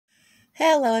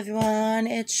Hello everyone,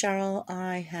 it's Cheryl.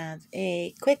 I have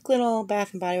a quick little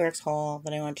Bath & Body Works haul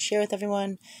that I want to share with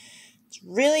everyone. It's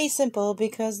really simple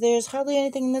because there's hardly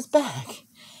anything in this bag.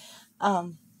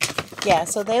 So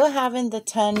they were having the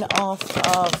 10 off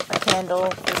of a candle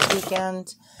this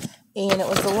weekend, and it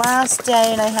was the last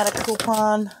day and I had a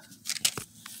coupon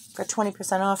for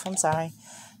 20% off,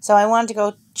 So I wanted to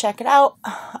go check it out.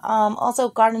 Also,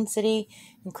 Garden City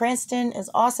in Cranston is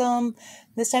awesome.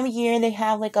 This time of year, they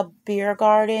have like a beer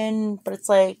garden, but it's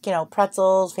like,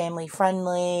 pretzels, family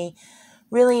friendly,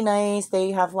 really nice.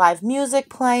 They have live music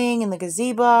playing in the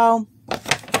gazebo.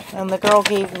 And the girl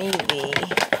gave me the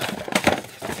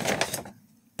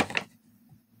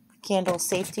candle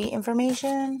safety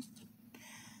information.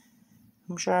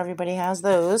 I'm sure everybody has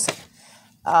those.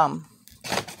 But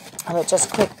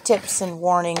just quick tips and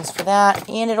warnings for that.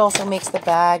 And it also makes the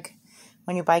bag,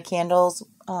 when you buy candles,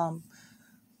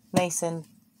 nice and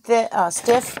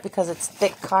stiff because it's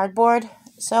thick cardboard.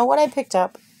 So what I picked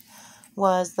up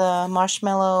was the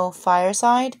Marshmallow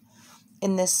Fireside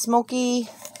in this smoky.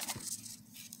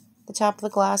 The top of the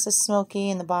glass is smoky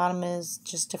and the bottom is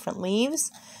just different leaves.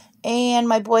 And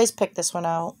my boys picked this one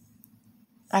out.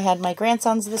 I had my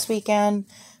grandsons this weekend.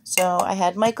 So I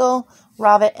had Michael,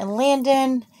 Robert, and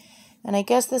Landon. And I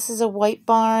guess this is a White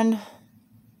Barn.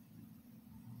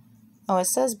 Oh, it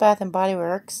says Bath & Body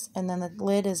Works, and then the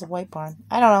lid is a White Barn.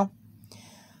 I don't know.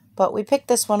 But we picked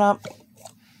this one up.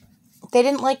 They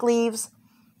didn't like leaves.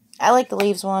 I like the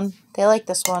leaves one. They like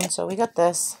this one, so we got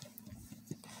this.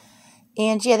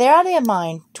 And yeah, they're out of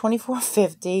mine.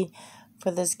 $24.50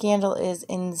 for this candle is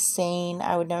insane.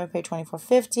 I would never pay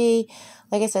 $24.50.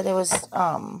 Like I said, it was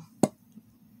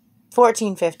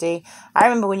 $14.50. I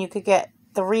remember when you could get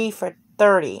 3 for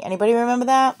 $30. Anybody remember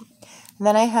that? And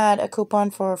then I had a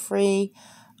coupon for a free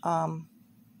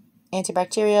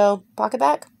antibacterial pocket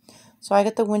bag. So I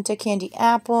got the Winter Candy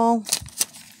Apple.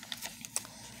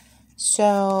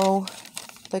 So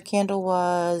the candle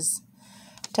was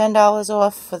 $10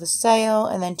 off for the sale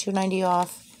and then $2.90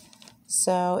 off.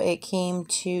 So it came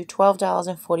to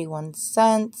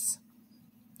 $12.41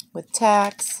 with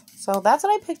tax. So that's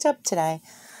what I picked up today.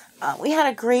 We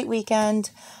had a great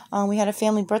weekend. We had a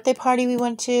family birthday party we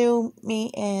went to, me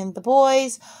and the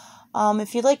boys.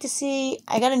 If you'd like to see,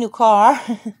 I got a new car.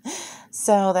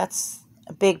 So that's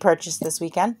a big purchase this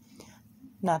weekend.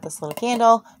 Not this little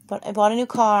candle, but I bought a new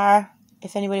car.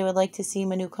 If anybody would like to see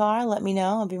my new car, let me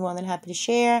know. I'll be more than happy to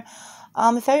share.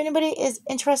 If anybody is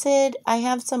interested, I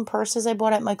have some purses I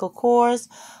bought at Michael Kors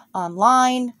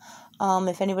online.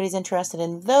 If anybody's interested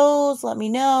in those, let me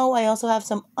know. I also have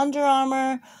some Under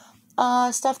Armour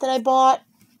stuff that I bought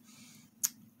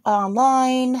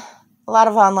online. A lot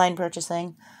of online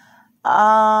purchasing. So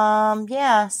a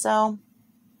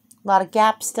lot of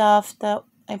Gap stuff that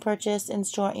I purchased in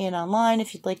store and online.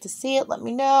 If you'd like to see it, let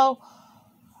me know.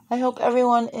 I hope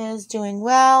everyone is doing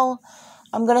well.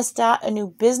 I'm going to start a new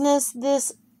business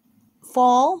this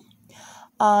fall,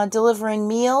 delivering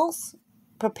meals,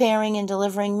 preparing and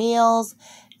delivering meals,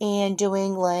 and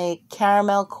doing like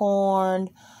caramel corn,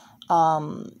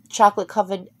 chocolate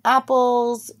covered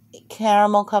apples,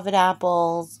 caramel covered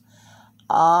apples,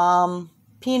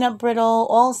 peanut brittle,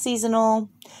 all seasonal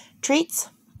treats.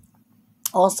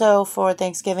 Also for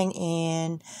Thanksgiving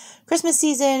and Christmas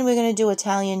season, we're going to do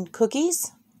Italian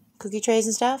cookies, cookie trays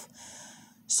and stuff.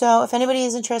 So if anybody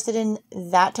is interested in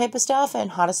that type of stuff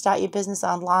and how to start your business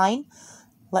online,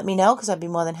 let me know because I'd be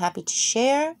more than happy to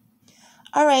share.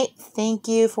 All right. Thank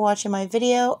you for watching my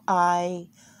video. I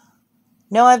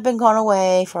know I've been gone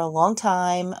away for a long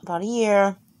time, about a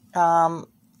year.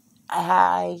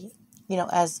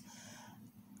 As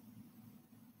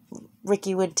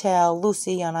Ricky would tell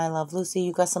Lucy on I Love Lucy,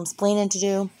 you got some splaining to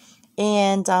do.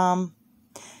 And,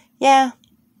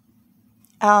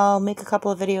 I'll make a couple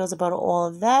of videos about all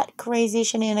of that crazy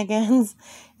shenanigans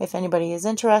if anybody is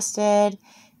interested.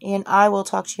 And I will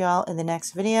talk to y'all in the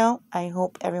next video. I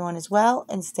hope everyone is well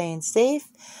and staying safe.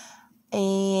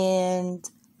 And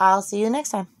I'll see you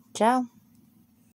next time. Ciao.